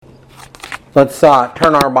Let's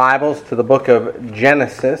turn our Bibles to the book of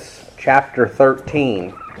Genesis, chapter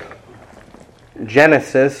 13.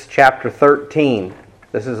 Genesis, chapter 13.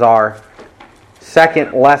 This is our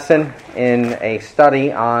second lesson in a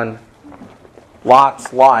study on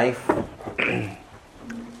Lot's life.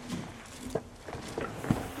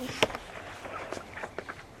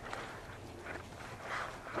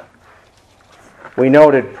 We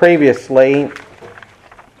noted previously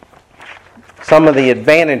some of the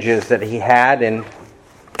advantages that he had, and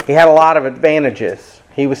he had a lot of advantages.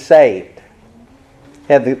 He was saved.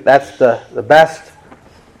 That's the best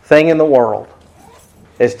thing in the world,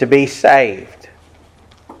 is to be saved.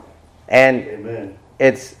 And Amen.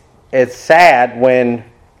 It's sad when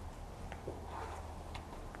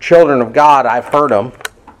children of God, I've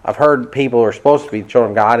heard people who are supposed to be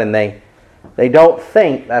children of God, and they don't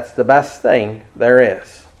think that's the best thing there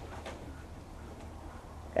is.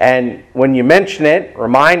 And when you mention it,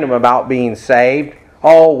 remind them about being saved.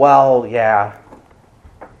 Oh, well, yeah.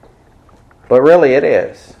 But really it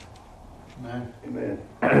is.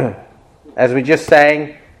 Amen. As we just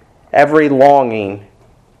sang, every longing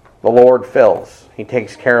the Lord fills. He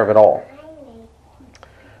takes care of it all.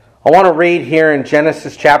 I want to read here in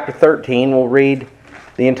Genesis chapter 13. We'll read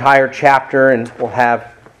the entire chapter and we'll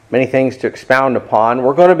have many things to expound upon.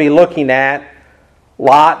 We're going to be looking at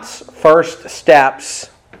Lot's first steps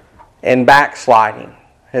in backsliding.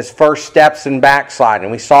 His first steps in backsliding.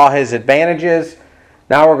 We saw his advantages.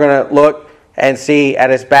 Now we're going to look and see at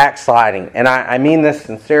his backsliding. And I mean this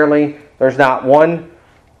sincerely. There's not one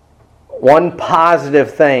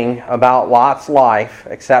positive thing about Lot's life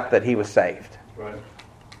except that he was saved. Right.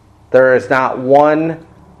 There is not one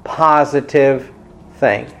positive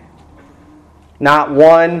thing. Not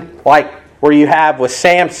one like where you have with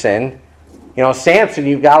Samson. You know, Samson,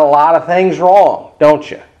 you've got a lot of things wrong, don't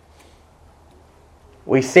you?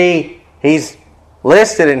 We see he's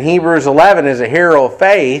listed in Hebrews 11 as a hero of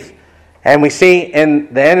faith, and we see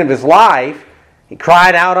in the end of his life, he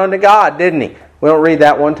cried out unto God, didn't he? We don't read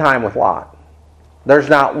that one time with Lot. There's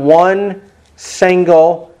not one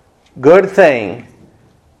single good thing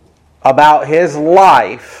about his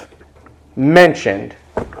life mentioned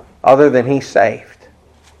other than he's saved.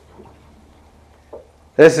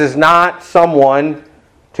 This is not someone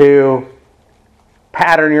to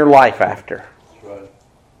pattern your life after.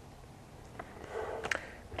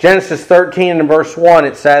 Genesis 13 and verse 1,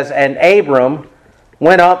 it says, And Abram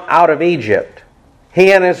went up out of Egypt,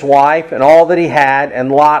 he and his wife, and all that he had,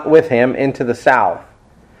 and Lot with him into the south.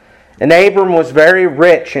 And Abram was very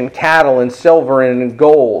rich in cattle and silver and in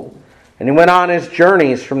gold. And he went on his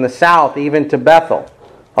journeys from the south even to Bethel,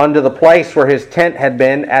 unto the place where his tent had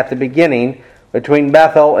been at the beginning, between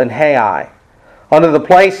Bethel and Hai, unto the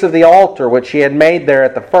place of the altar which he had made there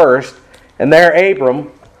at the first. And there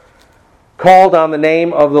Abram called on the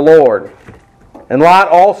name of the Lord. And Lot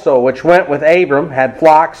also, which went with Abram, had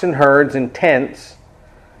flocks and herds and tents,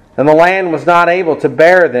 and the land was not able to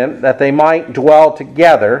bear them, that they might dwell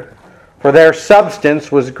together, for their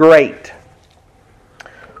substance was great,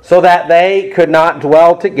 so that they could not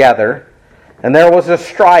dwell together. And there was a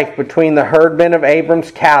strife between the herdmen of Abram's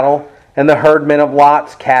cattle and the herdmen of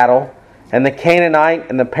Lot's cattle, and the Canaanite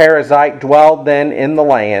and the Perizzite dwelled then in the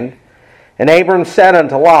land. And Abram said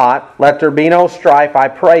unto Lot, Let there be no strife, I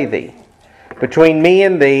pray thee, between me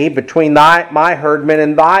and thee, between my herdmen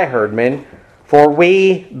and thy herdmen, for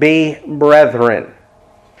we be brethren.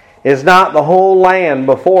 Is not the whole land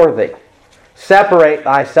before thee? Separate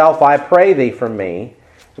thyself, I pray thee, from me.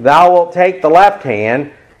 If thou wilt take the left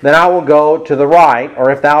hand, then I will go to the right, or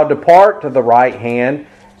if thou depart to the right hand,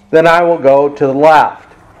 then I will go to the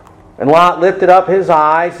left. And Lot lifted up his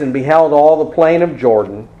eyes and beheld all the plain of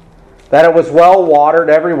Jordan, that it was well watered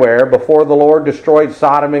everywhere before the Lord destroyed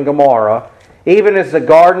Sodom and Gomorrah, even as the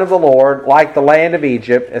garden of the Lord, like the land of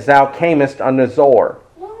Egypt, as thou camest unto Zoar.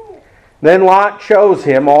 Then Lot chose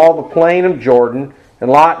him all the plain of Jordan,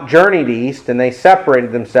 and Lot journeyed east, and they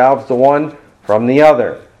separated themselves the one from the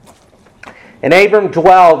other. And Abram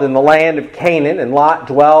dwelled in the land of Canaan, and Lot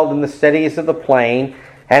dwelled in the cities of the plain,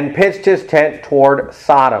 and pitched his tent toward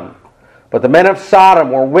Sodom. But the men of Sodom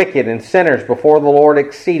were wicked and sinners before the Lord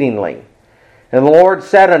exceedingly. And the Lord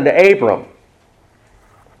said unto Abram,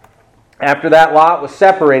 after that Lot was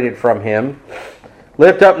separated from him,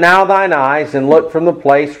 Lift up now thine eyes, and look from the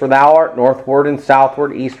place where thou art northward and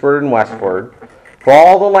southward, eastward and westward. For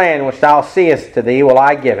all the land which thou seest to thee will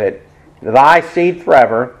I give it, to thy seed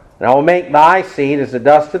forever, and I will make thy seed as the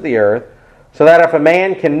dust of the earth, so that if a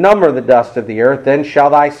man can number the dust of the earth, then shall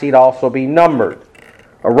thy seed also be numbered.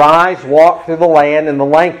 Arise, walk through the land in the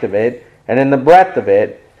length of it, and in the breadth of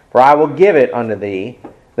it, for I will give it unto thee,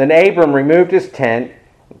 Then Abram removed his tent,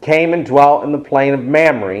 and came and dwelt in the plain of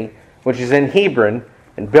Mamre, which is in Hebron,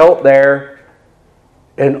 and built there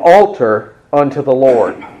an altar unto the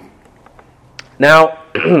Lord. Now,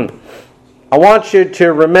 I want you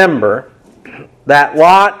to remember that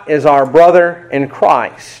Lot is our brother in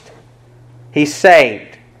Christ. He's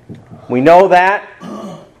saved. We know that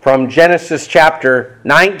from Genesis chapter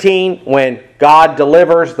 19, when God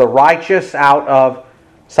delivers the righteous out of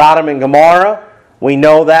Sodom and Gomorrah. We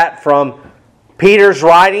know that from Peter's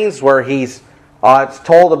writings, where it's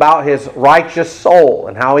told about his righteous soul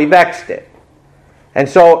and how he vexed it. And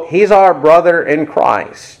so he's our brother in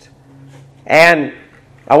Christ. And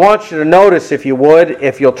I want you to notice, if you would,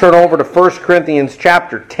 if you'll turn over to 1 Corinthians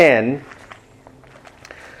chapter 10.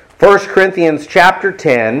 1 Corinthians chapter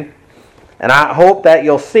 10. And I hope that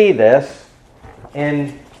you'll see this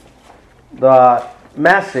in the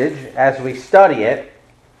message as we study it.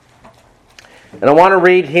 And I want to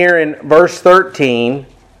read here in verse 13.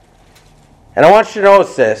 And I want you to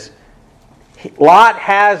notice this. Lot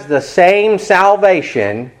has the same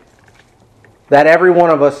salvation that every one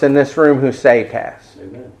of us in this room who's saved has.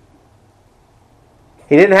 Amen.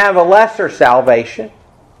 He didn't have a lesser salvation.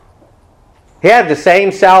 He had the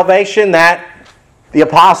same salvation that the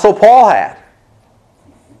Apostle Paul had.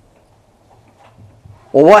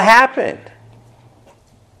 Well, what happened?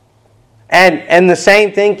 And the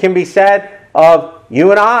same thing can be said of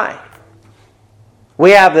you and I.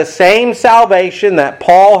 We have the same salvation that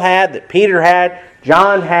Paul had, that Peter had,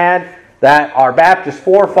 John had, that our Baptist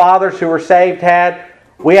forefathers who were saved had.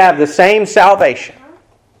 We have the same salvation.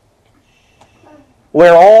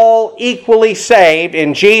 We're all equally saved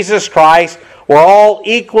in Jesus Christ. We're all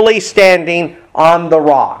equally standing on the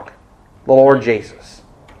rock, the Lord Jesus.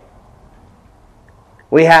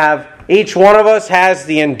 We have, each one of us has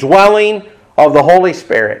the indwelling of the Holy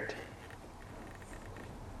Spirit.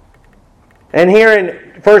 And here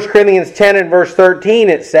in 1 Corinthians 10 and verse 13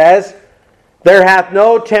 it says, "There hath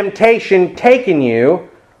no temptation taken you,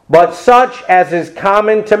 but such as is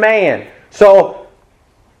common to man." So,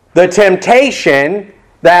 the temptation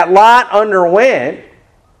that Lot underwent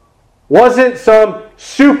wasn't some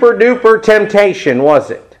super duper temptation,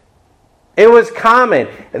 was it? It was common.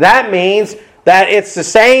 That means that it's the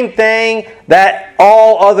same thing that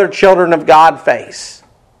all other children of God face.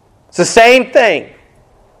 It's the same thing.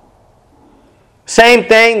 Same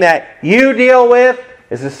thing that you deal with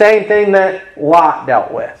is the same thing that Lot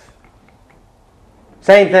dealt with.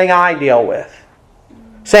 Same thing I deal with.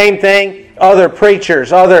 Same thing other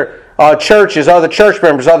preachers, other churches, other church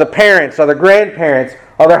members, other parents, other grandparents,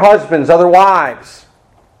 other husbands, other wives.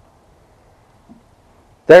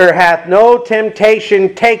 "There hath no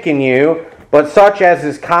temptation taken you, but such as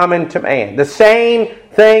is common to man." The same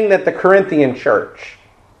thing that the Corinthian church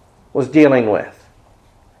was dealing with.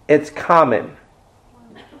 It's common.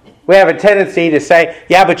 We have a tendency to say,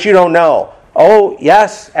 "Yeah, but you don't know." Oh,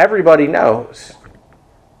 yes, everybody knows.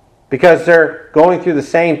 Because they're going through the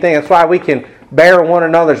same thing. That's why we can bear one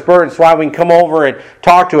another's burdens. That's why we can come over and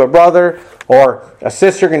talk to a brother, or a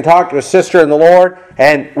sister can talk to a sister in the Lord,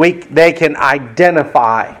 and they can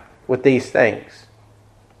identify with these things.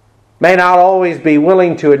 May not always be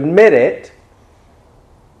willing to admit it,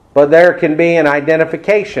 but there can be an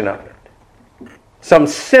identification of it. Some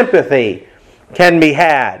sympathy can be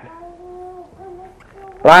had.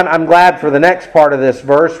 But I'm glad for the next part of this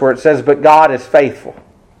verse where it says, "But God is faithful."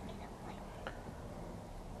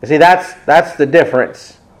 You see, that's the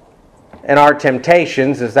difference in our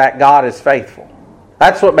temptations, is that God is faithful.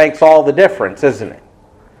 That's what makes all the difference, isn't it?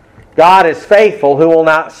 God is faithful, who will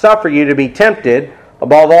not suffer you to be tempted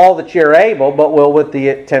above all that you are able, but will with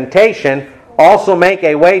the temptation also make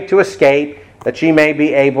a way to escape, that ye may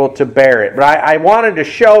be able to bear it. But I wanted to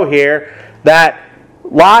show here that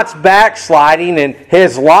Lot's backsliding in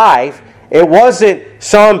his life, it wasn't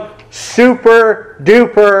some super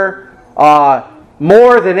duper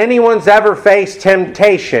more than anyone's ever faced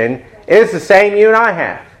temptation. It's the same you and I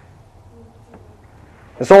have.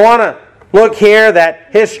 And so I want to look here that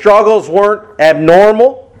his struggles weren't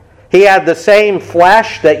abnormal. He had the same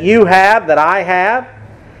flesh that you have, that I have.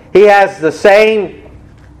 He has the same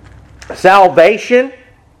salvation.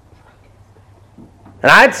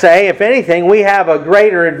 And I'd say, if anything, we have a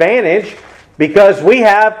greater advantage because we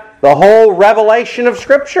have the whole revelation of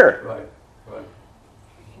Scripture. Right.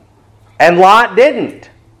 And Lot didn't.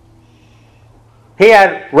 He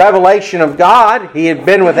had revelation of God. He had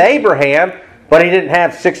been with Abraham, but he didn't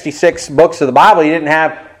have 66 books of the Bible. He didn't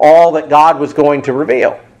have all that God was going to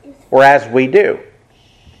reveal, whereas we do.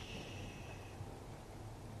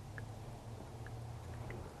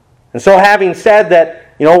 And so having said that,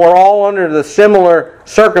 we're all under the similar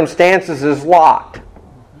circumstances as Lot.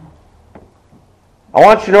 I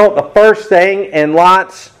want you to know the first thing in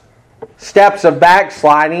Lot's steps of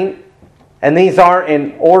backsliding, and these aren't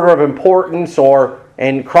in order of importance or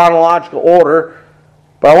in chronological order,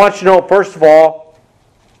 but I want you to know, first of all,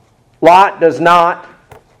 Lot does not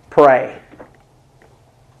pray.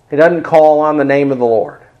 He doesn't call on the name of the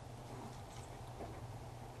Lord.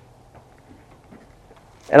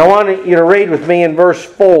 And I want you to read with me in verse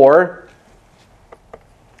 4.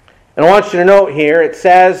 And I want you to note here, it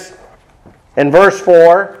says in verse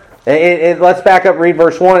 4, let's back up and read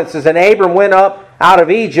verse 1. It says, "And Abram went up out of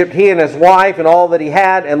Egypt, he and his wife and all that he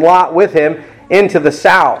had, and Lot with him, into the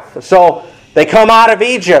south." So they come out of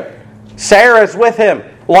Egypt. Sarah's with him.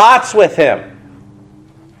 Lot's with him.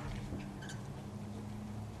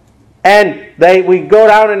 And we go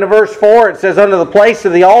down into verse 4. It says, "Unto the place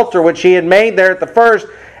of the altar which he had made there at the first,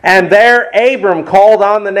 and there Abram called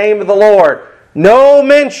on the name of the Lord." No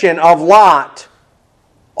mention of Lot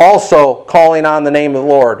also calling on the name of the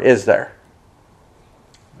Lord, is there?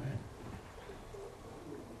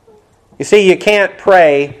 You see, you can't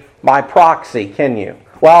pray by proxy, can you?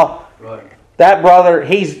 Well, that brother,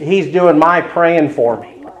 he's doing my praying for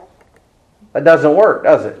me. That doesn't work,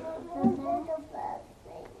 does it?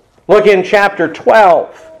 Look in chapter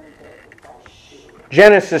 12.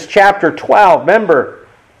 Genesis chapter 12. Remember,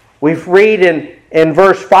 we read in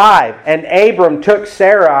verse 5, "And Abram took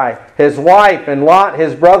Sarai, his wife, and Lot,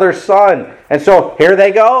 his brother's son." And so here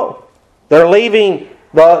they go. They're leaving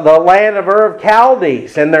the land of Ur of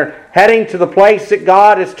Chaldees, and they're heading to the place that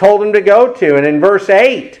God has told them to go to. And in verse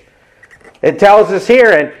 8, it tells us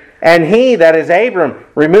here, and he, that is Abram,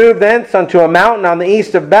 removed thence unto a mountain on the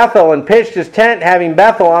east of Bethel, and pitched his tent, having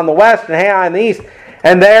Bethel on the west and Hai on the east.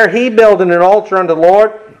 And there he builded an altar unto the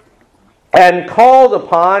Lord, and called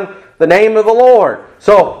upon the name of the Lord.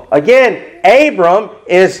 So, again, Abram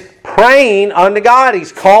is praying unto God.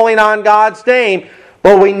 He's calling on God's name.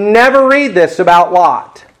 But we never read this about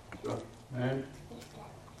Lot.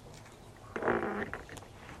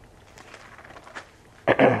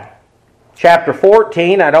 Chapter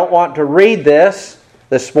 14, I don't want to read this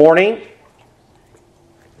morning.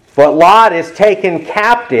 But Lot is taken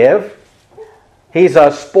captive. He's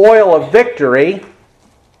a spoil of victory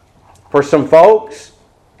for some folks.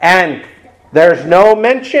 And there's no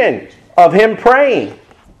mention of him praying.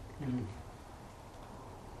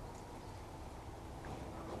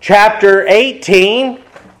 Chapter 18,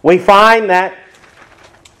 we find that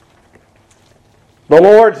the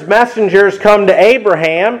Lord's messengers come to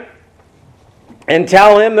Abraham and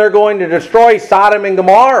tell him they're going to destroy Sodom and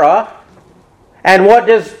Gomorrah. And what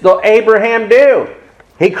does Abraham do?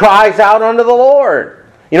 He cries out unto the Lord.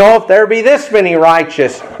 If there be this many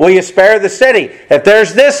righteous, will you spare the city? If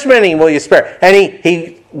there's this many, will you spare? And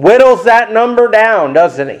he whittles that number down,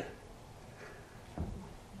 doesn't he?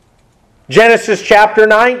 Genesis chapter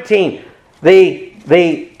 19,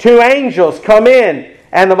 the two angels come in,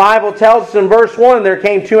 and the Bible tells us in verse 1, there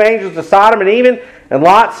came two angels to Sodom and even, and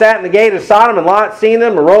Lot sat in the gate of Sodom, and Lot seeing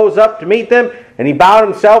them, arose up to meet them, and he bowed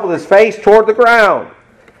himself with his face toward the ground.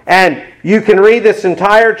 And you can read this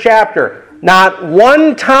entire chapter. Not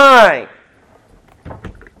one time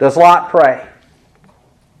does Lot pray.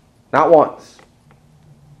 Not once.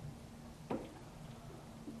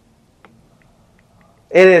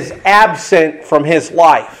 It is absent from his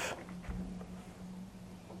life.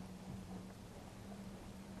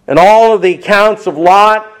 And all of the accounts of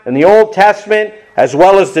Lot in the Old Testament, as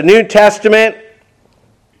well as the New Testament,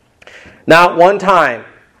 not one time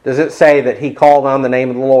does it say that he called on the name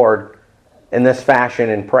of the Lord in this fashion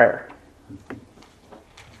in prayer.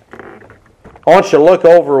 I want you to look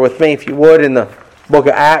over with me, if you would, in the book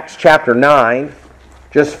of Acts chapter 9,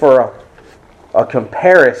 just for a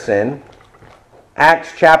comparison. Acts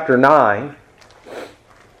chapter 9.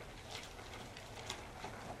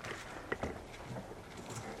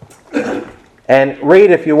 And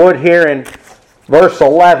read, if you would, here in verse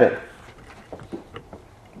 11.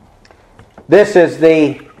 This is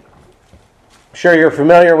I'm sure you're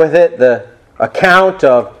familiar with it, the account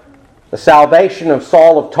of the salvation of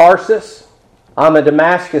Saul of Tarsus on the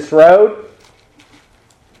Damascus road.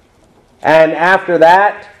 And after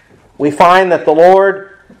that, we find that the Lord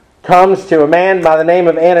comes to a man by the name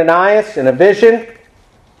of Ananias in a vision.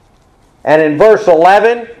 And in verse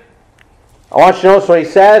 11, I want you to notice what he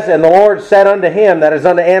says. "And the Lord said unto him," that is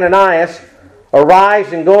unto Ananias,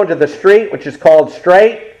 "Arise and go into the street which is called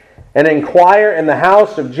Straight, and inquire in the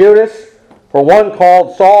house of Judas for one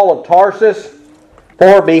called Saul of Tarsus,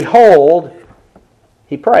 for behold,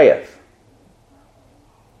 he prayeth."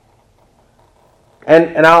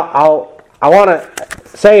 And I'll I want to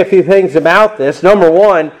say a few things about this. Number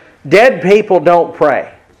one, dead people don't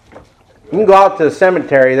pray. You can go out to the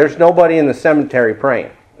cemetery. There's nobody in the cemetery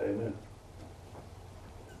praying. Amen.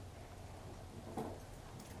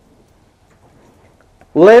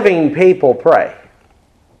 Living people pray.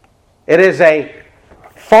 It is a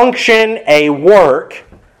function, a work.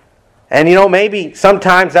 And maybe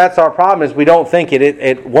sometimes that's our problem, is we don't think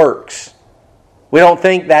it works. We don't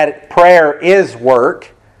think that prayer is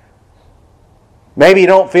work. Maybe you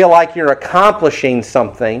don't feel like you're accomplishing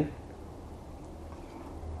something.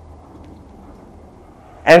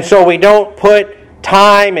 And so we don't put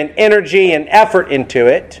time and energy and effort into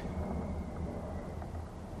it.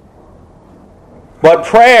 But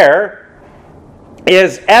prayer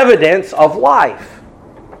is evidence of life.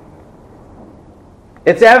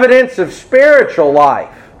 It's evidence of spiritual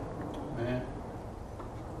life. Amen.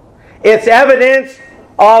 It's evidence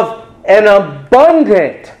of an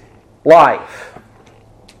abundant life.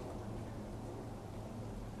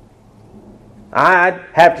 I'd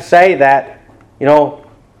have to say that,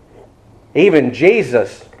 even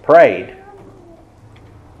Jesus prayed.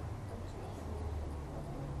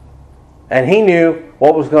 And He knew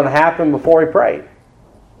what was going to happen before He prayed.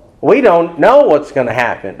 We don't know what's going to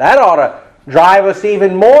happen. That ought to drive us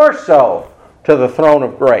even more so to the throne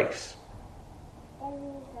of grace.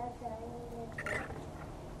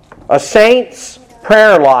 A saint's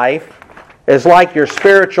prayer life is like your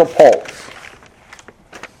spiritual pulse.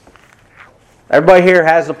 Everybody here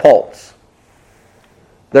has a pulse.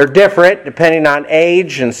 They're different depending on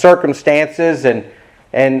age and circumstances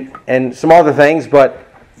and some other things, but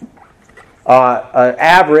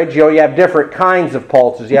average, you have different kinds of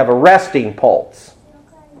pulses. You have a resting pulse.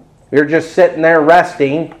 You're just sitting there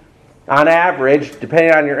resting. On average,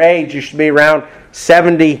 depending on your age, you should be around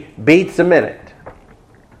 70 beats a minute.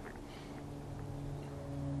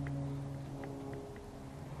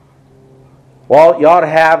 Well, you ought to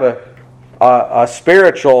have a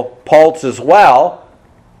spiritual pulse as well,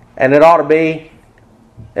 and it ought to be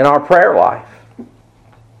in our prayer life.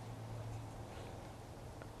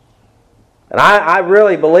 And I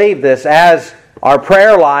really believe this. As our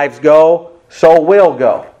prayer lives go, so we'll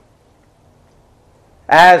go.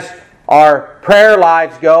 As our prayer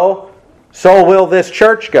lives go, so will this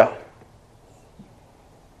church go.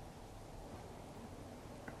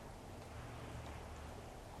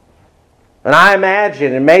 And I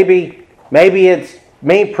imagine, and maybe it's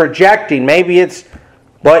me projecting,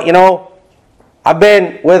 but I've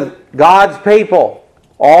been with God's people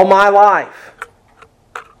all my life.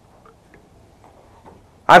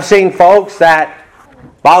 I've seen folks that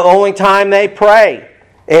about the only time they pray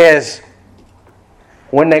is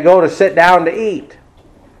when they go to sit down to eat.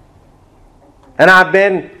 And I've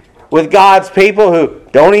been with God's people who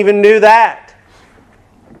don't even do that.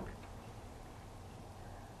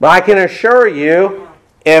 But I can assure you,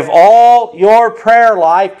 if all your prayer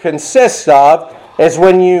life consists of is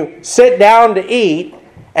when you sit down to eat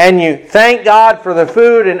and you thank God for the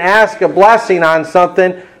food and ask a blessing on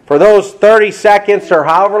something for those 30 seconds or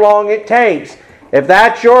however long it takes, if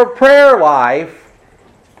that's your prayer life,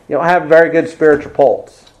 you don't have a very good spiritual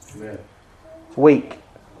pulse. Amen. It's weak.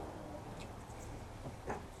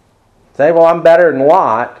 Say, well, I'm better than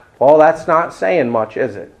Lot. Well, that's not saying much,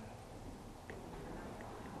 is it?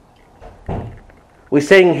 We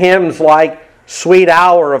sing hymns like Sweet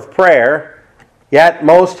Hour of Prayer, yet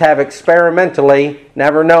most have experimentally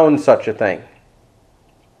never known such a thing.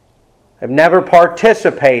 Have never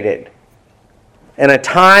participated in a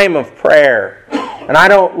time of prayer. And I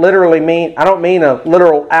don't mean a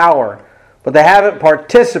literal hour, but they haven't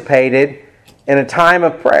participated in a time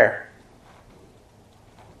of prayer.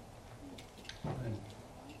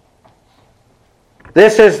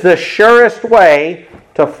 This is the surest way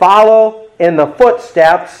to follow in the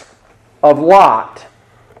footsteps of Lot,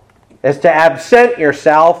 is to absent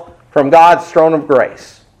yourself from God's throne of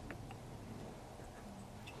grace.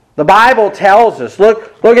 The Bible tells us,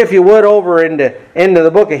 look if you would over into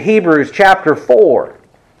the book of Hebrews chapter 4.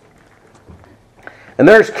 And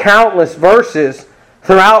there's countless verses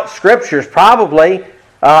throughout Scriptures, probably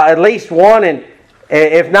at least one,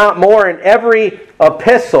 if not more, in every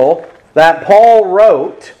epistle that Paul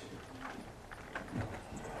wrote,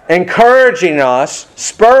 encouraging us,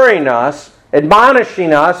 spurring us,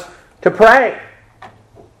 admonishing us to pray.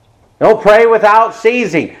 Pray without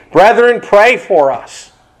ceasing. Brethren, pray for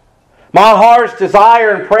us. My heart's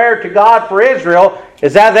desire and prayer to God for Israel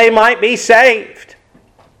is that they might be saved.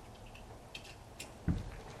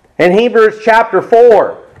 In Hebrews chapter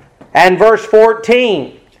 4 and verse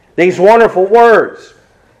 14, these wonderful words.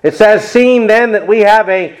 It says, "Seeing then that we have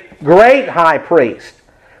a great high priest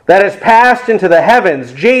that is passed into the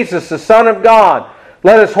heavens, Jesus, the Son of God.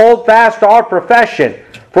 Let us hold fast to our profession.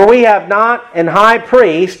 For we have not an high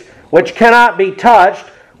priest which cannot be touched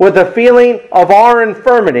with the feeling of our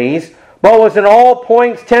infirmities, but was in all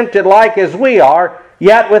points tempted like as we are,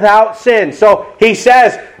 yet without sin. So he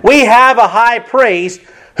says, we have a high priest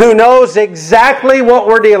who knows exactly what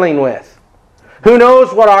we're dealing with, who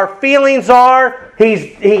knows what our feelings are.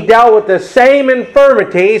 He dealt with the same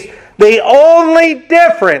infirmities. The only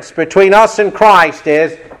difference between us and Christ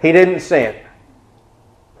is he didn't sin.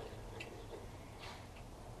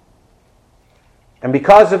 And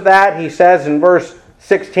because of that, he says in verse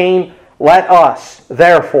 16, let us,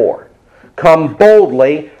 therefore, come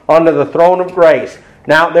boldly unto the throne of grace.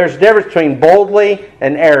 Now, there's a difference between boldly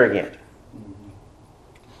and arrogant.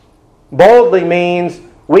 Boldly means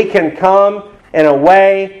we can come in a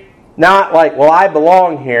way, not like, well, I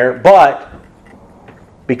belong here, but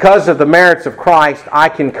because of the merits of Christ, I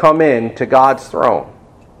can come in to God's throne.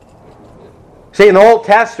 See, in the Old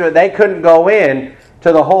Testament, they couldn't go in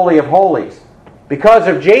to the Holy of Holies. Because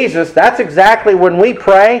of Jesus, that's exactly when we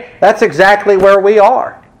pray, that's exactly where we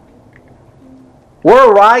are.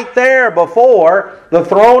 We're right there before the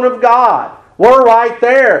throne of God. We're right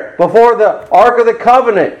there before the Ark of the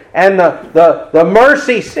Covenant and the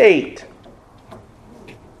mercy seat.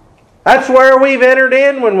 That's where we've entered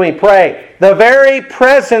in when we pray. The very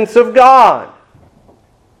presence of God.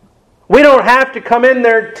 We don't have to come in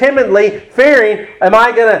there timidly, fearing, am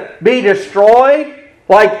I going to be destroyed?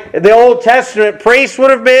 Like the Old Testament priests would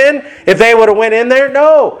have been if they would have went in there.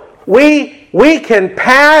 No. We can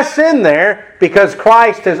pass in there because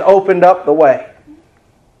Christ has opened up the way.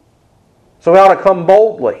 So we ought to come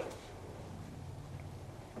boldly.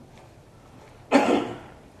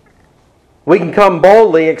 We can come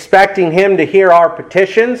boldly expecting Him to hear our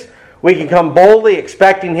petitions. We can come boldly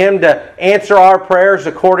expecting Him to answer our prayers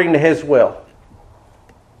according to His will.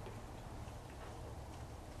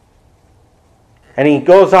 And he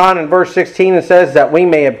goes on in verse 16 and says that we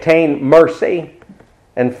may obtain mercy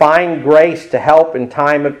and find grace to help in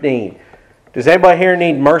time of need. Does anybody here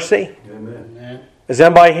need mercy? Amen. Does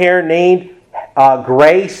anybody here need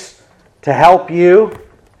grace to help you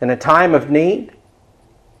in a time of need?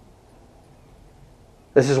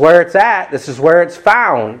 This is where it's at. This is where it's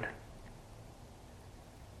found.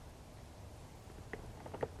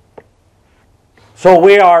 So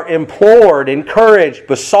we are implored, encouraged,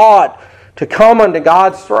 besought to come unto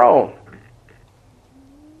God's throne.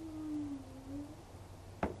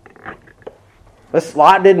 This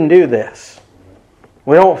Lot didn't do this.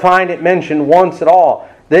 We don't find it mentioned once at all.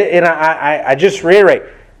 And I just reiterate,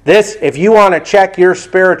 this, if you want to check your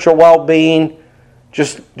spiritual well-being,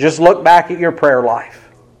 just look back at your prayer life.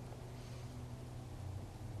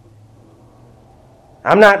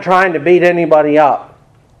 I'm not trying to beat anybody up.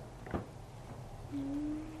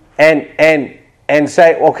 And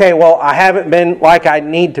say, okay, well, I haven't been like I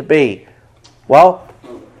need to be. Well,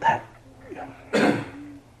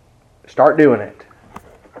 start doing it.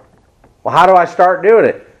 Well, how do I start doing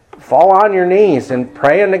it? Fall on your knees and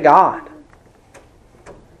pray unto God.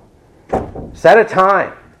 Set a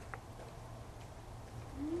time.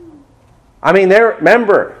 I mean,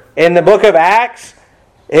 remember, in the book of Acts,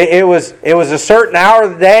 it was a certain hour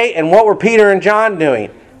of the day, and what were Peter and John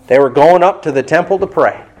doing? They were going up to the temple to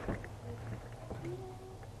pray.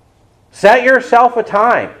 Set yourself a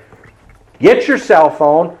time. Get your cell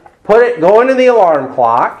phone, go into the alarm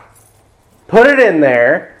clock, put it in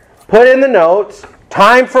there, put in the notes,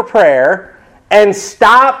 time for prayer, and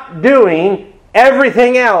stop doing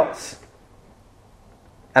everything else.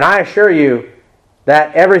 And I assure you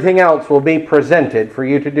that everything else will be presented for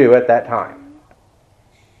you to do at that time.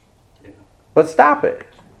 But stop it.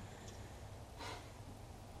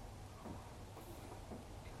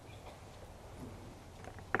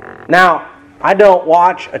 Now, I don't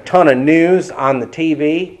watch a ton of news on the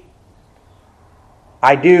TV.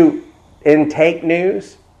 I do intake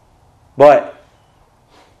news, but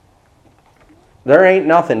there ain't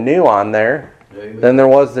nothing new on there than there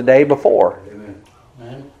was the day before.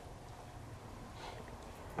 Amen.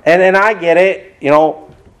 And I get it,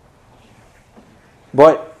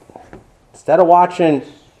 but instead of watching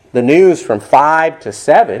the news from 5 to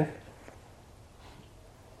 7,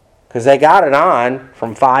 because they got it on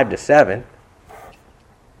from 5 to 7.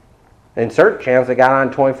 In certain channels, they got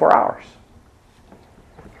on 24 hours.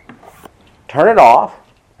 Turn it off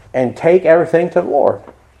and take everything to the Lord.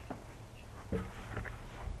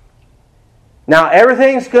 Now,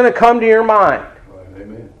 everything's going to come to your mind.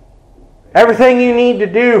 Amen. Everything you need to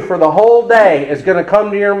do for the whole day is going to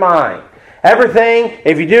come to your mind. Everything,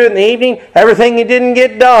 if you do it in the evening, everything you didn't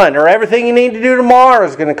get done or everything you need to do tomorrow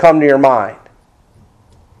is going to come to your mind.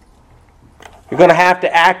 You're going to have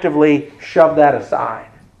to actively shove that aside.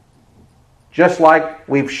 Just like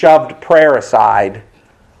we've shoved prayer aside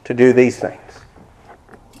to do these things.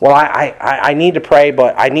 Well, I need to pray,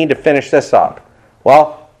 but I need to finish this up.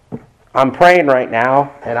 Well, I'm praying right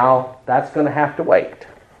now, and that's going to have to wait.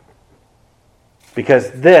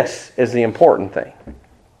 Because this is the important thing.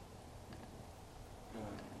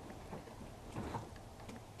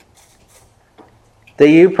 That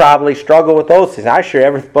you probably struggle with those things. I'm sure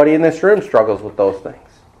everybody in this room struggles with those things.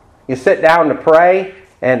 You sit down to pray,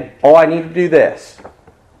 and, I need to do this.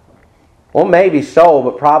 Well, maybe so,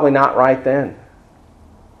 but probably not right then.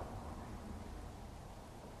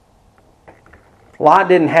 Lot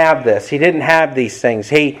didn't have this. He didn't have these things.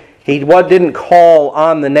 He didn't call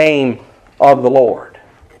on the name of the Lord.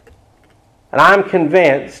 And I'm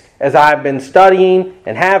convinced, as I've been studying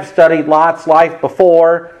and have studied Lot's life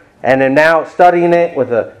before, and am now studying it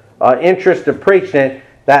with an interest of preaching it,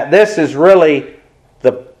 that this is really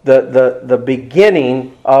the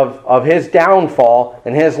beginning of his downfall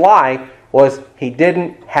in his life was he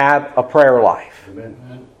didn't have a prayer life.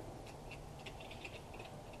 Amen.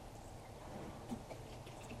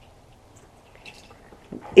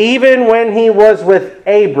 Even when he was with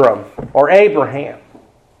Abram or Abraham,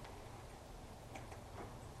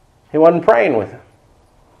 he wasn't praying with him.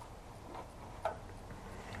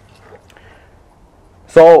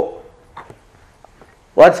 So,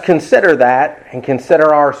 let's consider that and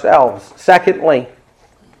consider ourselves. Secondly,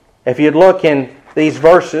 if you'd look in these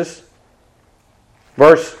verses,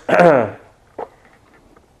 verse 10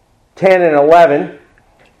 and 11,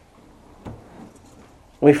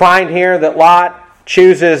 we find here that Lot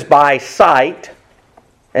chooses by sight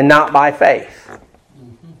and not by faith.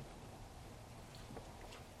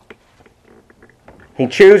 He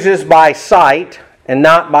chooses by sight and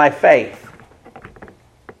not by faith.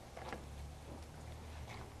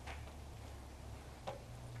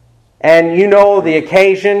 And you know the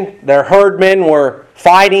occasion, their herdmen were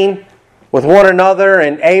fighting with one another,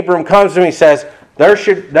 and Abram comes to him and says, there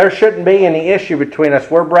shouldn't be any issue between us,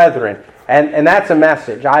 we're brethren. And that's a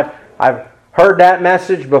message. I've heard that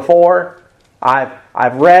message before.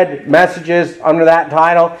 I've read messages under that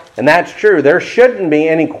title, and that's true. There shouldn't be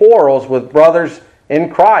any quarrels with brothers in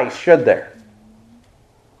Christ, should there?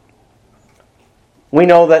 We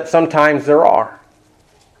know that sometimes there are.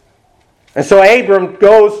 And so Abram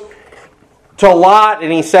goes to Lot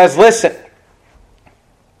and he says, listen,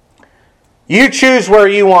 you choose where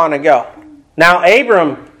you want to go. Now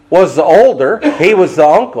Abram was the older, he was the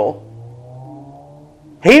uncle.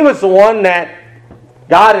 He was the one that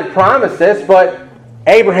God had promised this, but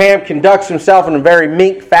Abraham conducts himself in a very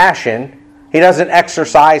meek fashion. He doesn't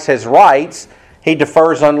exercise his rights. He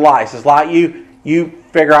defers unto Lot. He says, Lot, you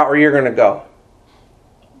figure out where you're going to go.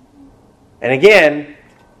 And again,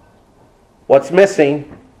 what's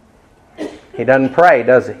missing? He doesn't pray,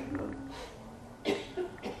 does he?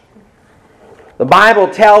 The Bible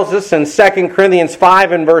tells us in 2 Corinthians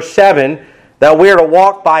 5 and verse 7 that we are to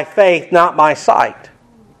walk by faith, not by sight.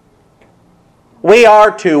 We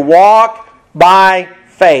are to walk by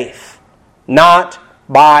faith, not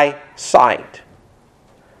by sight.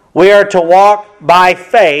 We are to walk by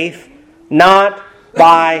faith, not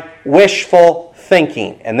by wishful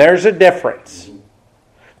thinking. And there's a difference.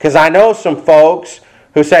 Because I know some folks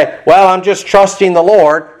who say, well, I'm just trusting the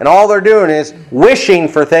Lord, and all they're doing is wishing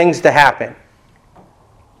for things to happen.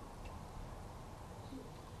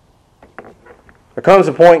 There comes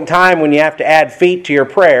a point in time when you have to add feet to your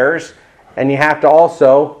prayers, and you have to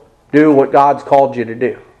also do what God's called you to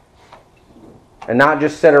do. And not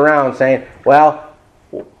just sit around saying, well,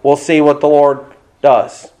 we'll see what the Lord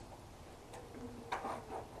does.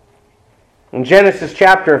 In Genesis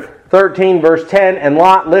chapter 13, verse 10, and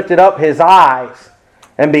Lot lifted up his eyes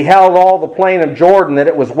and beheld all the plain of Jordan, that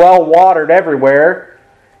it was well watered everywhere,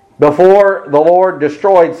 before the Lord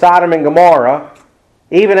destroyed Sodom and Gomorrah,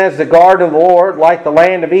 even as the garden of the Lord, like the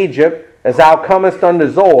land of Egypt, as thou comest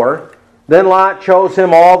unto Zoar. Then Lot chose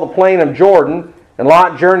him all the plain of Jordan, and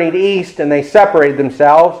Lot journeyed east, and they separated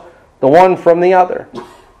themselves, the one from the other.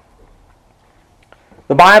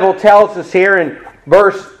 The Bible tells us here in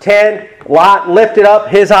verse 10, Lot lifted up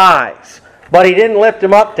his eyes. But he didn't lift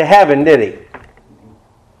them up to heaven, did he?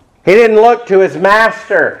 He didn't look to his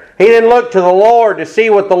master. He didn't look to the Lord to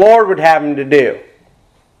see what the Lord would have him to do.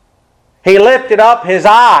 He lifted up his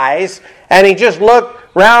eyes, and he just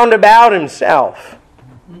looked round about himself.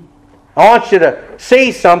 I want you to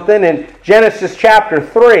see something in Genesis chapter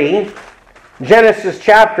 3. Genesis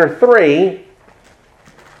chapter 3.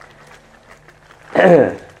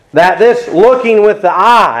 that this looking with the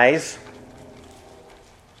eyes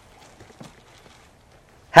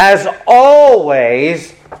has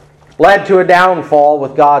always led to a downfall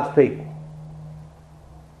with God's people.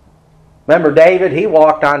 Remember David, he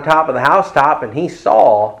walked on top of the housetop and he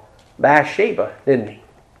saw Bathsheba, didn't he?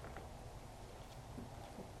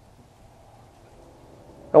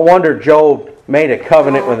 No wonder Job made a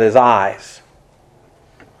covenant with his eyes.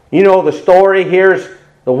 You know the story. Here's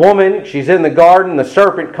the woman. She's in the garden. The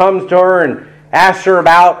serpent comes to her and asks her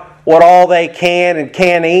about what all they can and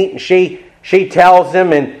can't eat. And she tells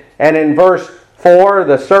him. And in verse 4,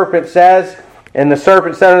 the serpent says, and the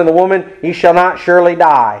serpent said unto the woman, Ye shall not surely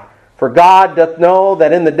die. For God doth know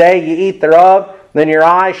that in the day ye eat thereof, then your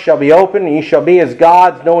eyes shall be opened, and ye shall be as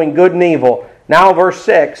gods, knowing good and evil. Now verse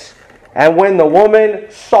 6, And when the woman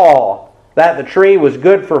saw that the tree was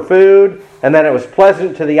good for food, and that it was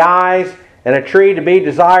pleasant to the eyes, and a tree to be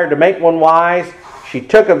desired to make one wise, she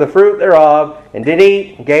took of the fruit thereof, and did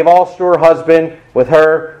eat, and gave also to her husband with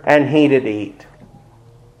her, and he did eat.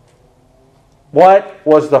 What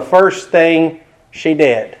was the first thing she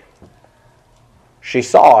did? She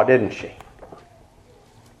saw, didn't she?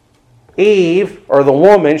 Eve, or the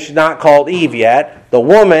woman, she's not called Eve yet, the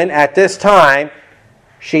woman at this time,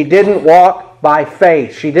 she didn't walk by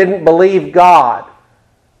faith. She didn't believe God.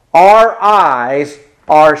 Our eyes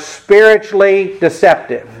are spiritually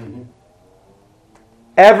deceptive.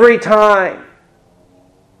 Every time.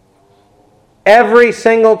 Every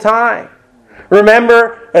single time.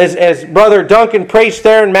 Remember, as Brother Duncan preached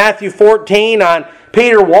there in Matthew 14 on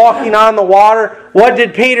Peter walking on the water, what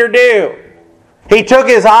did Peter do? He took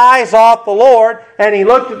his eyes off the Lord and he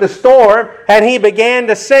looked at the storm and he began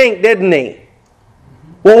to sink, didn't he?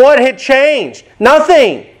 Well, what had changed?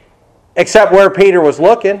 Nothing, except where Peter was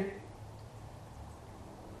looking.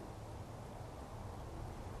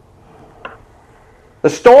 The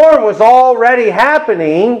storm was already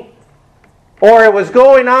happening, or it was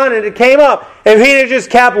going on and it came up. If he had just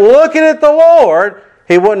kept looking at the Lord,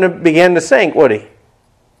 he wouldn't have begun to sink, would he?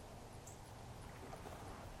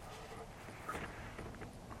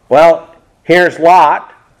 Well, here's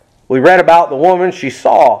Lot. We read about the woman she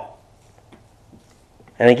saw.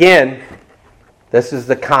 And again, this is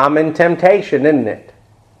the common temptation, isn't it?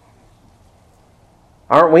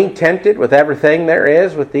 Aren't we tempted with everything there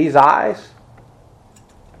is with these eyes?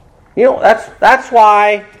 You know, that's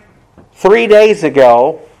why 3 days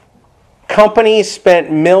ago, companies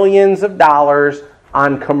spent millions of dollars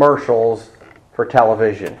on commercials for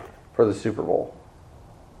television for the Super Bowl.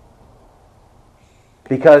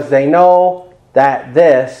 Because they know that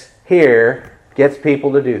this here gets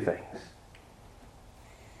people to do things.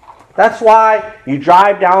 That's why you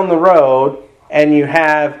drive down the road and you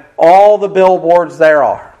have all the billboards there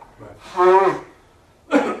are.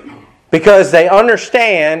 Because they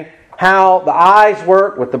understand how the eyes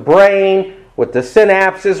work with the brain, with the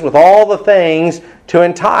synapses, with all the things to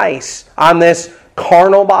entice on this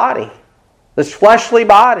carnal body, this fleshly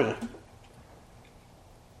body.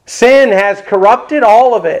 Sin has corrupted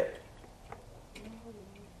all of it.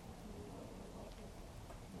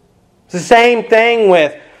 It's the same thing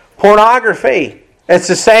with pornography. It's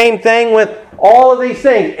the same thing with all of these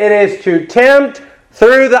things. It is to tempt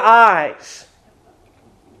through the eyes.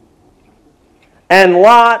 And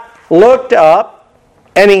Lot looked up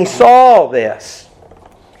and he saw this.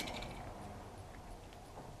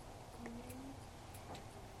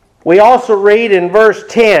 We also read in verse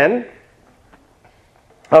 10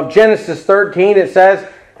 of Genesis 13, it says,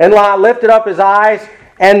 And Lot lifted up his eyes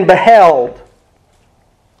and beheld.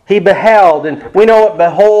 He beheld, and we know what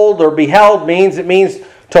behold or beheld means. It means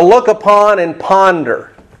to look upon and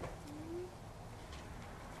ponder.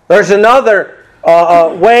 There's another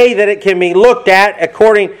way that it can be looked at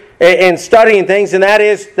according in studying things, and that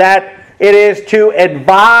is that it is to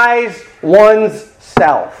advise one's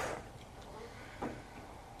self.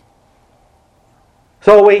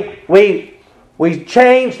 So we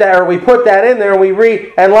change that, or we put that in there, and we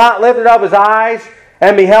read, And Lot lifted up his eyes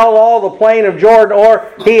and beheld all the plain of Jordan,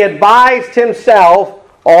 or he advised himself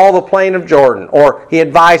all the plain of Jordan, or he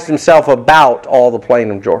advised himself about all the plain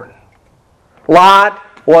of Jordan. Lot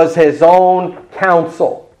was his own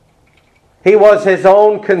counsel. He was his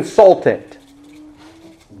own consultant.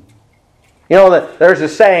 You know, there's a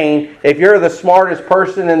saying, if you're the smartest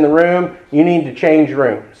person in the room, you need to change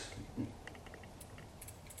rooms.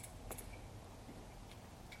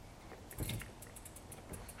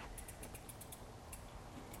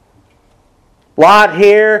 Lot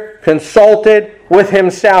here consulted with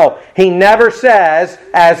himself. He never says,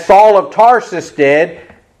 as Saul of Tarsus did,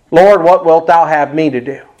 Lord, what wilt thou have me to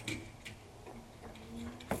do?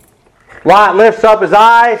 Lot lifts up his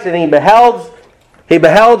eyes and he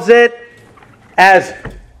beholds it, as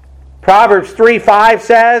Proverbs 3:5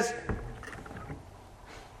 says,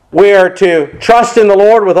 we are to trust in the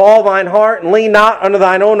Lord with all thine heart and lean not unto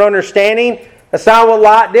thine own understanding. That's not what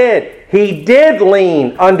Lot did. He did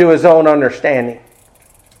lean unto his own understanding.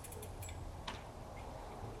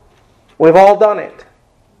 We've all done it.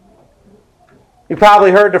 You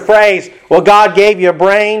probably heard the phrase, well, God gave you a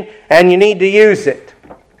brain and you need to use it.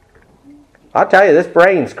 I'll tell you, this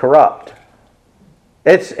brain's corrupt.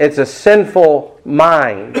 It's a sinful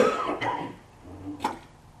mind.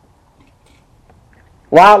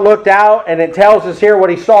 Lot looked out, and it tells us here what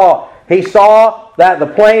he saw. He saw that the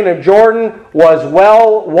plain of Jordan was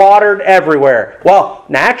well watered everywhere. Well,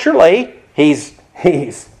 naturally, he's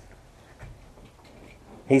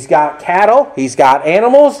got cattle, he's got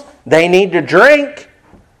animals, they need to drink.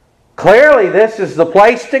 Clearly, this is the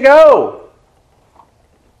place to go.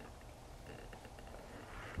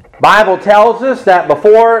 Bible tells us that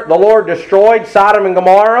before the Lord destroyed Sodom and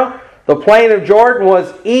Gomorrah, the plain of Jordan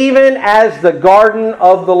was even as the garden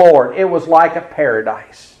of the Lord. It was like a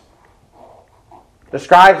paradise.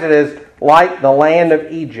 Describes it as like the land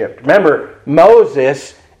of Egypt. Remember,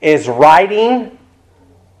 Moses is writing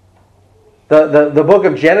the book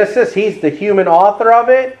of Genesis. He's the human author of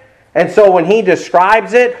it. And so when he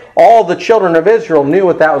describes it, all the children of Israel knew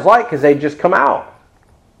what that was like because they'd just come out.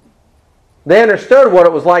 They understood what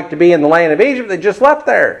it was like to be in the land of Egypt. They just left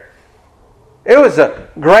there. It was a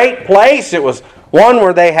great place. It was one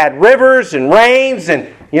where they had rivers and rains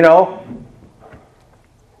and,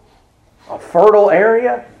 a fertile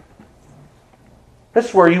area. This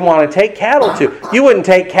is where you want to take cattle to. You wouldn't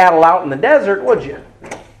take cattle out in the desert, would you?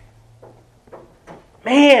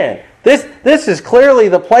 Man, this is clearly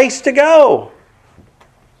the place to go.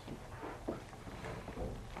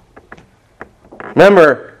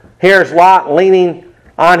 Remember, here's Lot leaning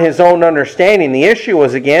on his own understanding. The issue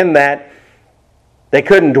was, again, that they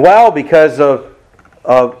couldn't dwell because of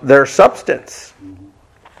their substance.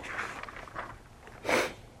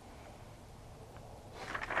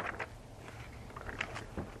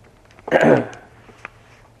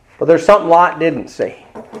 But there's something Lot didn't see.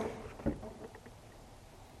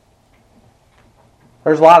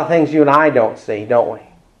 There's a lot of things you and I don't see, don't we?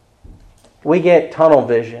 We get tunnel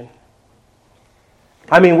vision.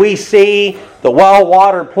 I mean, we see the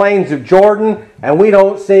well-watered plains of Jordan, and we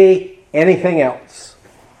don't see anything else.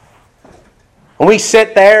 And we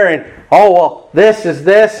sit there and, this is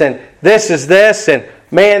this, and this is this, and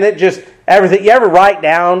man, it just, everything. You ever write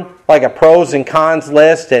down like a pros and cons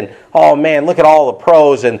list, and, oh man, look at all the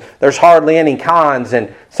pros, and there's hardly any cons,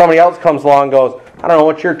 and somebody else comes along and goes, I don't know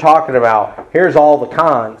what you're talking about. Here's all the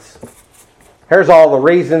cons. Here's all the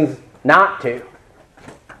reasons not to.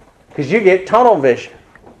 Because you get tunnel vision.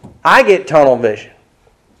 I get tunnel vision.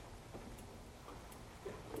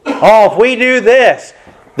 Oh, if we do this,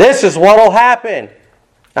 this is what will happen.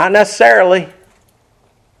 Not necessarily.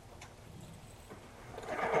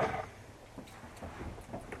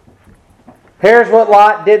 Here's what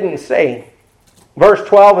Lot didn't see. Verse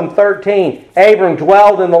 12 and 13. Abram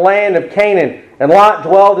dwelled in the land of Canaan, and Lot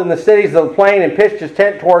dwelled in the cities of the plain and pitched his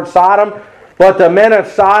tent toward Sodom. But the men of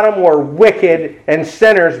Sodom were wicked and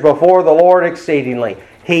sinners before the Lord exceedingly.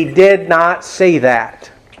 He did not see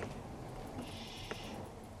that.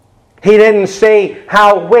 He didn't see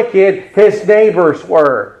how wicked his neighbors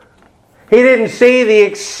were. He didn't see the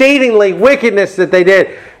exceedingly wickedness that they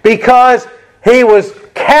did because he was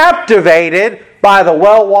captivated by the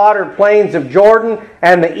well-watered plains of Jordan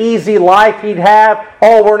and the easy life he'd have.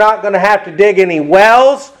 Oh, we're not going to have to dig any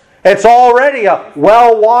wells. It's already a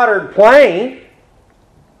well-watered plain.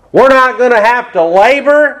 We're not going to have to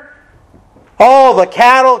labor. Oh, the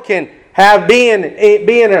cattle can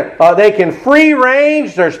they can free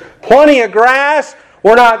range. There's plenty of grass.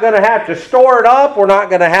 We're not going to have to store it up. We're not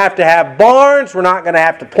going to have barns. We're not going to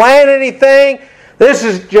have to plant anything. This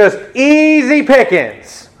is just easy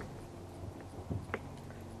pickings.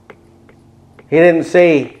 He didn't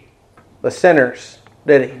see the sinners,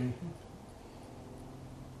 did he?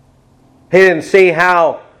 He didn't see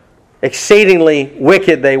how exceedingly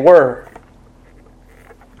wicked they were.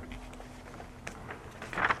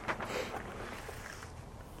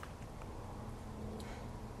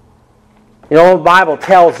 You know, the Bible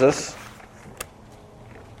tells us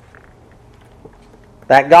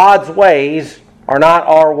that God's ways are not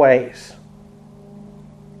our ways.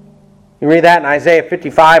 You read that in Isaiah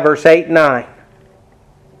 55, verse 8 and 9.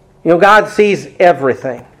 You know, God sees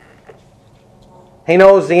everything. He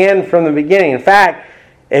knows the end from the beginning. In fact,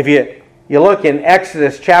 if you look in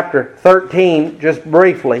Exodus chapter 13, just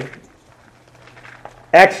briefly,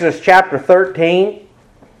 Exodus chapter 13,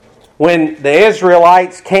 when the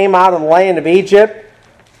Israelites came out of the land of Egypt,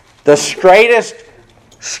 the straightest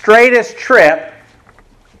trip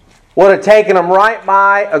would have taken them right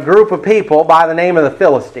by a group of people by the name of the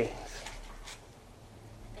Philistines.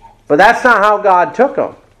 But that's not how God took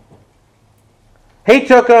them. He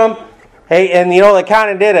took them, and they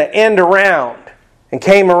kind of did an end around and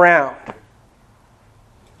came around.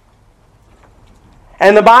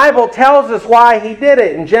 And the Bible tells us why He did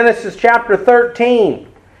it in Genesis chapter 13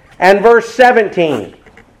 and verse 17.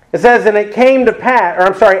 It says, and it came to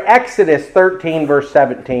pass, Exodus 13 verse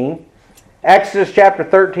 17. Exodus chapter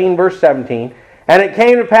 13 verse 17. And it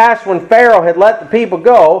came to pass when Pharaoh had let the people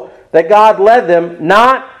go, that God led them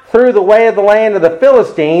not through the way of the land of the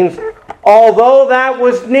Philistines, although that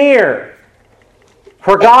was near.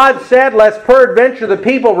 For God said, lest peradventure the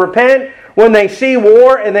people repent when they see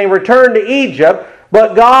war and they return to Egypt.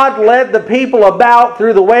 But God led the people about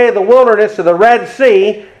through the way of the wilderness to the Red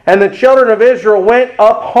Sea, and the children of Israel went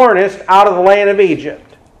up harnessed out of the land of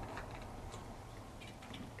Egypt.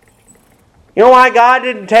 You know why God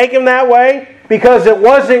didn't take them that way? Because it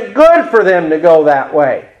wasn't good for them to go that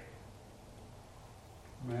way.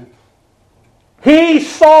 Amen. He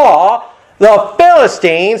saw the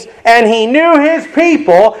Philistines, and He knew His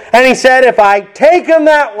people, and He said, if I take them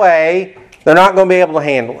that way, they're not going to be able to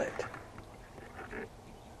handle it.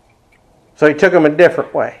 So He took them a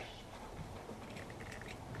different way.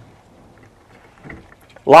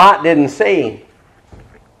 Lot didn't see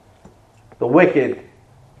the wicked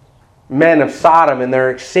men of Sodom and their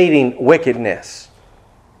exceeding wickedness.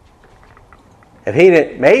 If he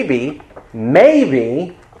didn't, maybe,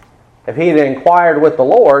 if he had inquired with the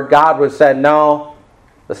Lord, God would have said, no,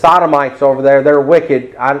 the Sodomites over there, they're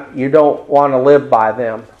wicked. You don't want to live by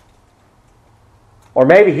them. Or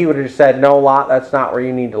maybe He would have just said, no, Lot, that's not where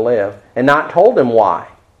you need to live. And not told him why.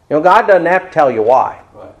 God doesn't have to tell you why.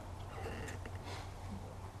 Right.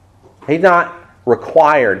 He's not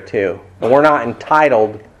required to. And we're not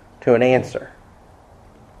entitled to an answer.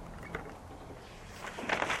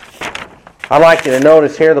 I'd like you to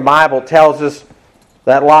notice here the Bible tells us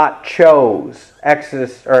that Lot chose.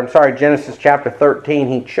 Genesis chapter 13,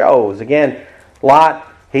 he chose. Again, Lot,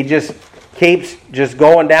 he just keeps just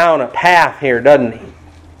going down a path here, doesn't he?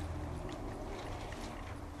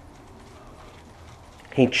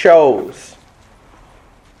 He chose.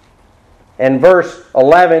 In verse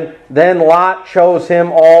 11, then Lot chose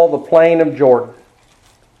him all the plain of Jordan.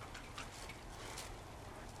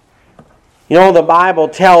 The Bible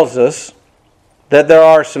tells us that there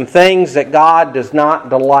are some things that God does not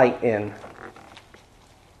delight in.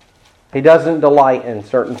 He doesn't delight in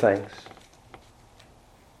certain things.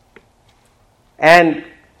 And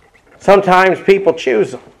sometimes people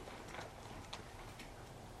choose them.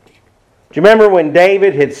 Do you remember when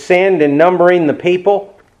David had sinned in numbering the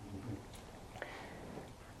people?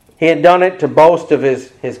 He had done it to boast of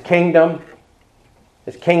his kingdom,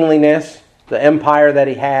 his kingliness, the empire that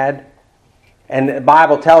he had. And the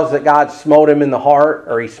Bible tells that God smote him in the heart,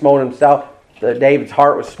 or he smote himself. David's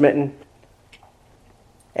heart was smitten.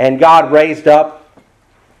 And God raised up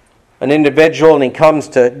an individual, and he comes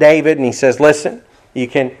to David and he says, listen, you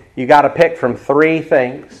got to pick from three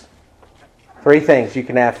things. Three things. You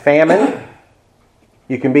can have famine,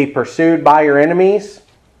 you can be pursued by your enemies,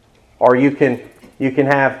 or you can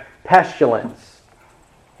have pestilence.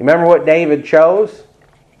 You remember what David chose?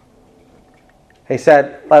 He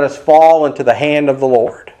said, let us fall into the hand of the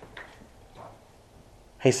Lord.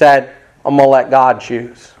 He said, I'm going to let God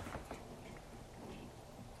choose.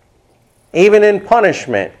 Even in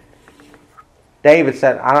punishment, David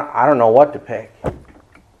said, I don't know what to pick.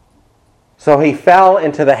 So he fell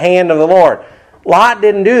into the hand of the Lord. Lot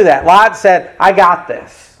didn't do that. Lot said, I got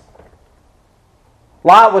this.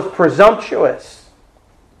 Lot was presumptuous.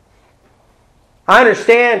 I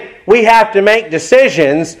understand we have to make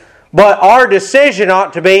decisions, but our decision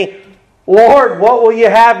ought to be, Lord, what will you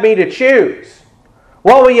have me to choose?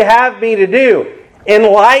 What will you have me to do?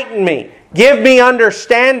 Enlighten me. Give me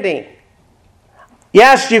understanding.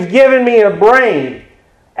 Yes, you've given me a brain.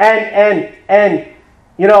 And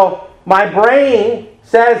my brain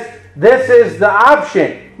says this is the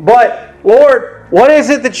option. But, Lord, what is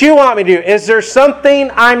it that you want me to do? Is there something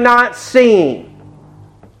I'm not seeing?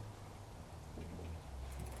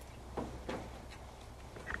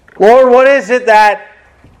 Lord, what is it that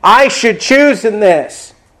I should choose in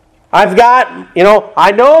this? I've got,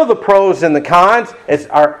 I know the pros and the cons.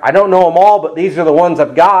 I don't know them all, but these are the ones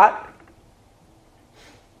I've got.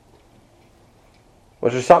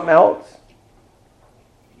 Was there something else?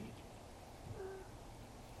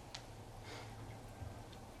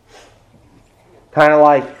 Kind of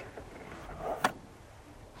like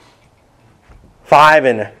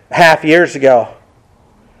 5.5 years ago.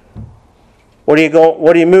 What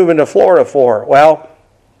are you moving to Florida for? Well,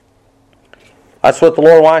 that's what the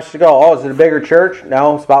Lord wants you to go. Oh, is it a bigger church?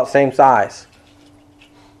 No, it's about the same size.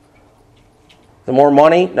 Is it more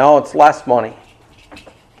money? No, it's less money.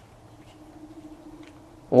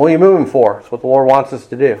 What are you moving for? It's what the Lord wants us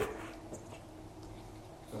to do.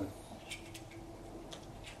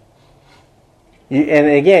 And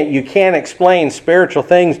again, you can't explain spiritual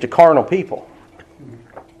things to carnal people.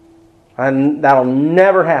 And that'll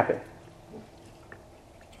never happen.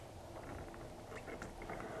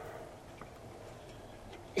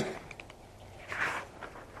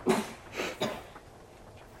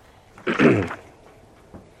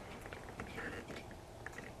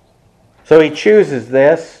 So he chooses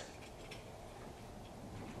this.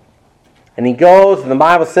 And he goes, and the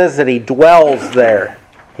Bible says that he dwells there.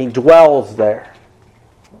 He dwells there.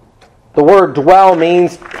 The word dwell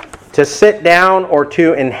means to sit down or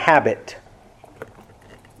to inhabit.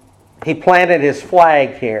 He planted his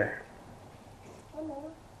flag here.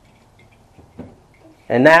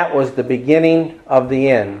 And that was the beginning of the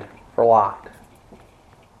end for Lot.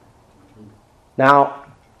 Now,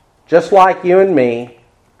 just like you and me,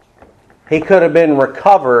 he could have been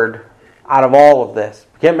recovered out of all of this.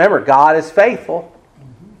 Can't remember, God is faithful.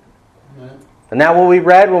 Isn't that what we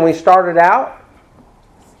read when we started out?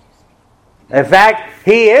 In fact,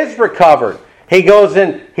 he is recovered. He goes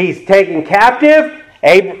in, he's taken captive.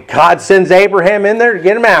 God sends Abraham in there to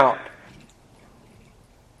get him out.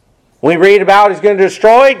 We read about he's going to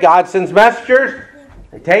destroy. God sends messengers.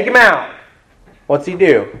 They take him out. What's he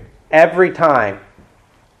do? Every time.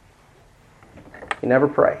 He never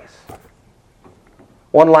prays.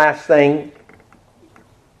 One last thing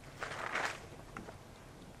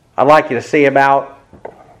I'd like you to see about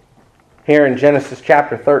here in Genesis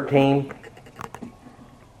chapter 13.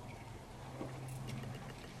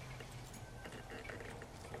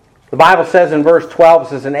 The Bible says in verse 12, it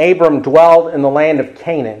says, "And Abram dwelled in the land of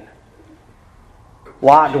Canaan.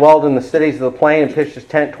 Lot dwelled in the cities of the plain and pitched his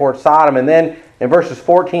tent toward Sodom." And then in verses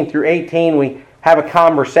 14 through 18, we have a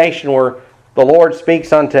conversation where the Lord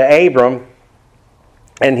speaks unto Abram,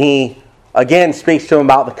 and he again speaks to him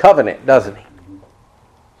about the covenant, doesn't he?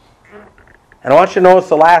 And I want you to notice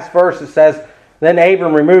the last verse. It says, "Then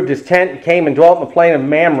Abram removed his tent and came and dwelt in the plain of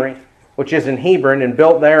Mamre, which is in Hebron, and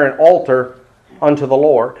built there an altar unto the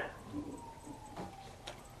Lord."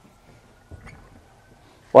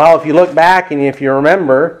 Well, if you look back and if you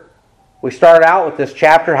remember, we started out with this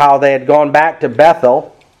chapter how they had gone back to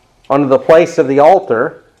Bethel under the place of the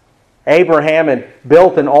altar. Abraham had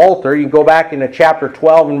built an altar. You go back into chapter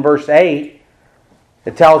 12 and verse 8.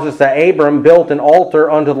 It tells us that Abram built an altar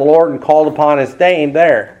unto the Lord and called upon his name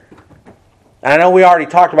there. And I know we already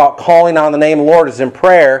talked about calling on the name of the Lord as in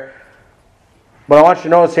prayer. But I want you to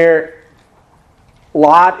notice here,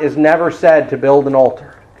 Lot is never said to build an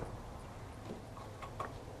altar.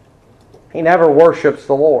 He never worships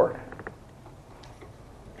the Lord.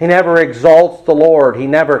 He never exalts the Lord. He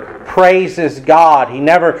never praises God. He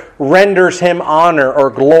never renders Him honor or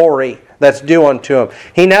glory that's due unto Him.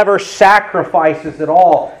 He never sacrifices at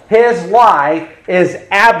all. His life is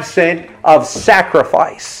absent of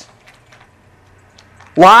sacrifice.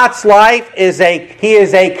 Lot's life he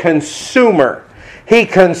is a consumer. He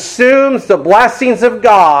consumes the blessings of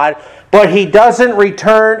God, but he doesn't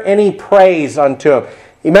return any praise unto Him.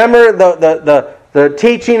 You remember the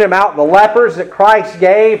teaching about the lepers that Christ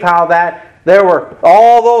gave, how that there were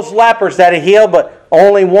all those lepers that He healed, but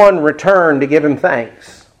only one returned to give Him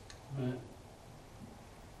thanks.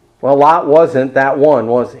 Well, Lot wasn't that one,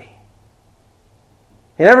 was he?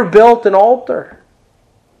 He never built an altar.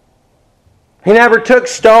 He never took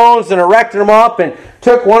stones and erected them up and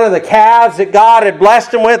took one of the calves that God had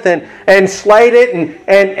blessed him with and slayed it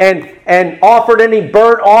and offered any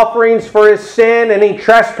burnt offerings for his sin, any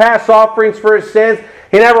trespass offerings for his sins.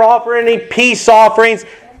 He never offered any peace offerings,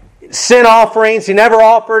 sin offerings. He never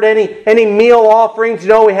offered any meal offerings. You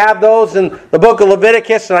know, we have those in the book of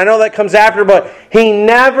Leviticus, and I know that comes after, but he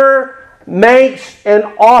never makes an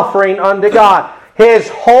offering unto God. His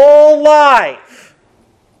whole life.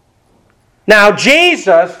 Now,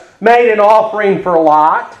 Jesus made an offering for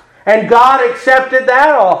Lot, and God accepted that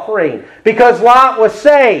offering because Lot was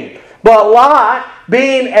saved. But Lot,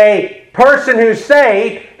 being a person who's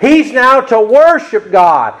saved, he's now to worship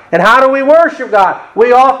God. And how do we worship God?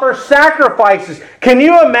 We offer sacrifices. Can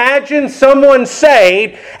you imagine someone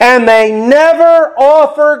saved and they never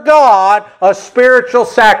offer God a spiritual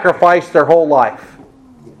sacrifice their whole life?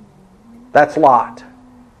 That's Lot.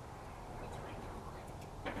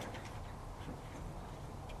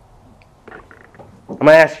 I'm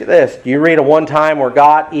going to ask you this. Do you read of one time where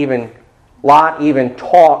Lot even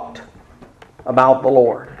talked about the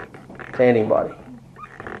Lord to anybody?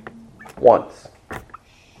 Once. You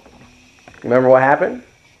remember what happened?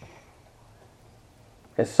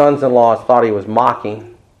 His sons-in-law thought he was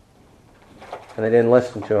mocking, and they didn't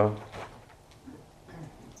listen to him.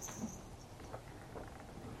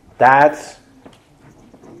 That's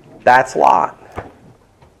Lot.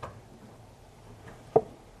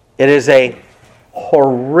 It is a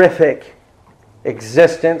horrific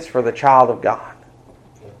existence for the child of God.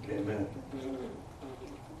 Amen.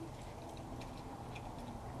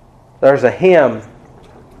 There's a hymn,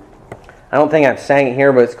 I don't think I've sang it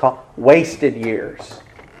here, but it's called Wasted Years.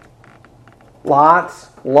 Lot's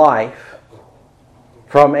life,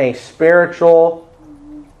 from a spiritual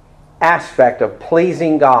aspect of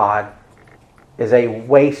pleasing God, is a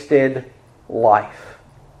wasted life.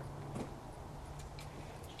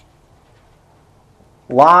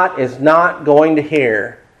 Lot is not going to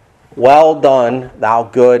hear, "Well done, thou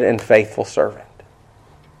good and faithful servant."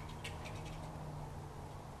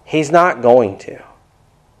 He's not going to.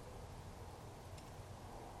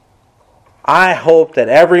 I hope that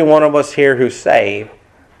every one of us here who's saved,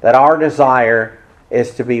 that our desire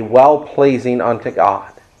is to be well-pleasing unto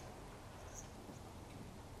God.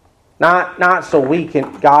 Not so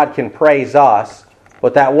God can praise us,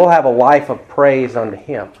 but that we'll have a life of praise unto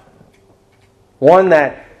Him. One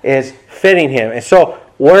that is fitting Him. And so,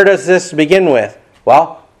 where does this begin with?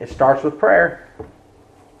 Well, it starts with prayer.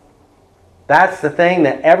 That's the thing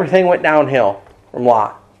that everything went downhill from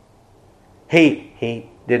Lot. He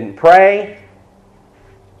didn't pray.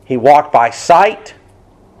 He walked by sight.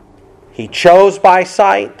 He chose by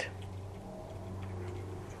sight.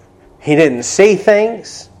 He didn't see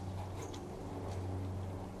things.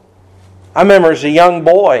 I remember as a young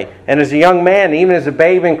boy and as a young man, even as a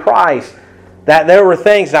babe in Christ, that there were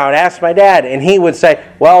things I would ask my dad, and he would say,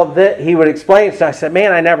 he would explain it. So I said,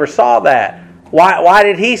 man, I never saw that. Why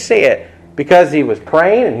did he see it? Because he was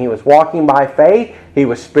praying and he was walking by faith. He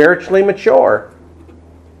was spiritually mature.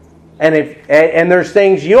 And there's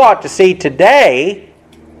things you ought to see today,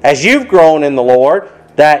 as you've grown in the Lord,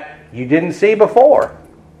 that you didn't see before.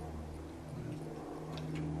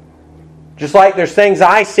 Just like there's things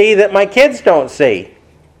I see that my kids don't see.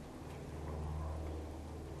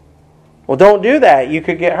 Well, don't do that. You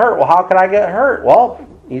could get hurt. Well, how could I get hurt? Well,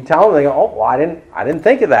 you tell them, they go, "Oh, well, I didn't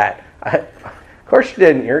think of that." Of course you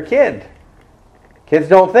didn't. You're a kid. Kids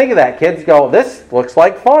don't think of that. Kids go, "This looks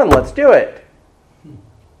like fun. Let's do it."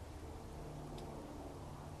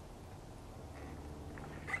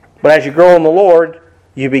 But as you grow in the Lord,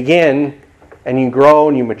 you begin and you grow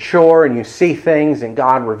and you mature and you see things and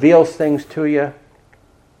God reveals things to you.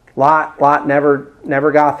 Lot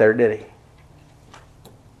never got there, did he?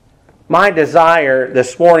 My desire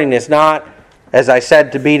this morning is not, as I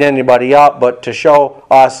said, to beat anybody up, but to show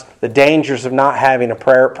us the dangers of not having a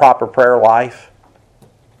proper prayer life,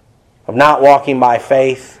 of not walking by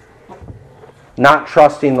faith, not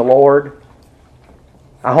trusting the Lord.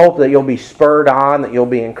 I hope that you'll be spurred on, that you'll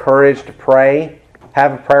be encouraged to pray,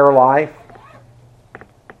 have a prayer life.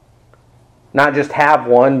 Not just have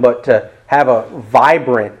one, but to have a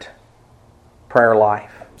vibrant prayer life.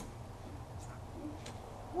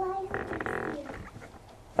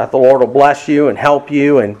 That the Lord will bless you and help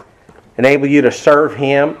you and enable you to serve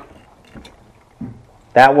Him.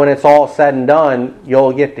 That when it's all said and done,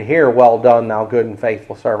 you'll get to hear, "Well done, thou good and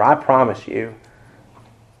faithful servant." I promise you.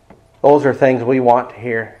 Those are things we want to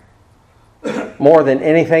hear. More than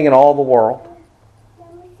anything in all the world.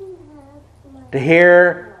 To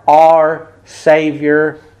hear our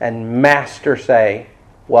Savior and Master say,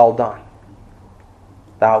 "Well done,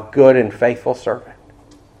 thou good and faithful servant."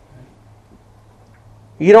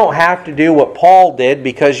 You don't have to do what Paul did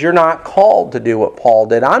because you're not called to do what Paul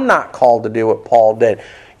did. I'm not called to do what Paul did.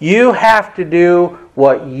 You have to do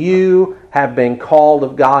what you have been called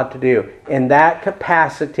of God to do in that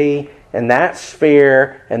capacity, in that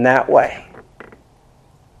sphere, in that way.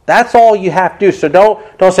 That's all you have to do. So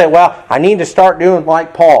don't say, "Well, I need to start doing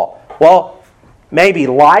like Paul." Well, maybe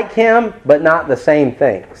like him, but not the same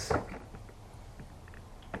things.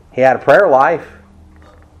 He had a prayer life.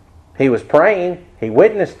 He was praying. He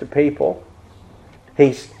witnessed to people.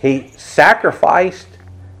 He sacrificed.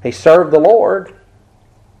 He served the Lord.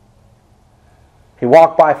 He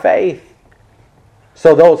walked by faith.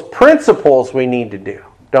 So those principles we need to do,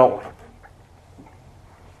 don't we?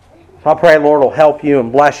 So I pray the Lord will help you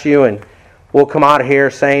and bless you, and we'll come out of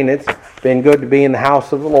here saying it's been good to be in the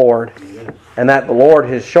house of the Lord, and that the Lord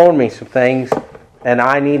has shown me some things, and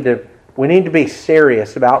we need to be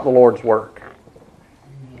serious about the Lord's work.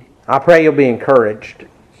 I pray you'll be encouraged.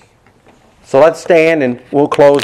 So let's stand and we'll close.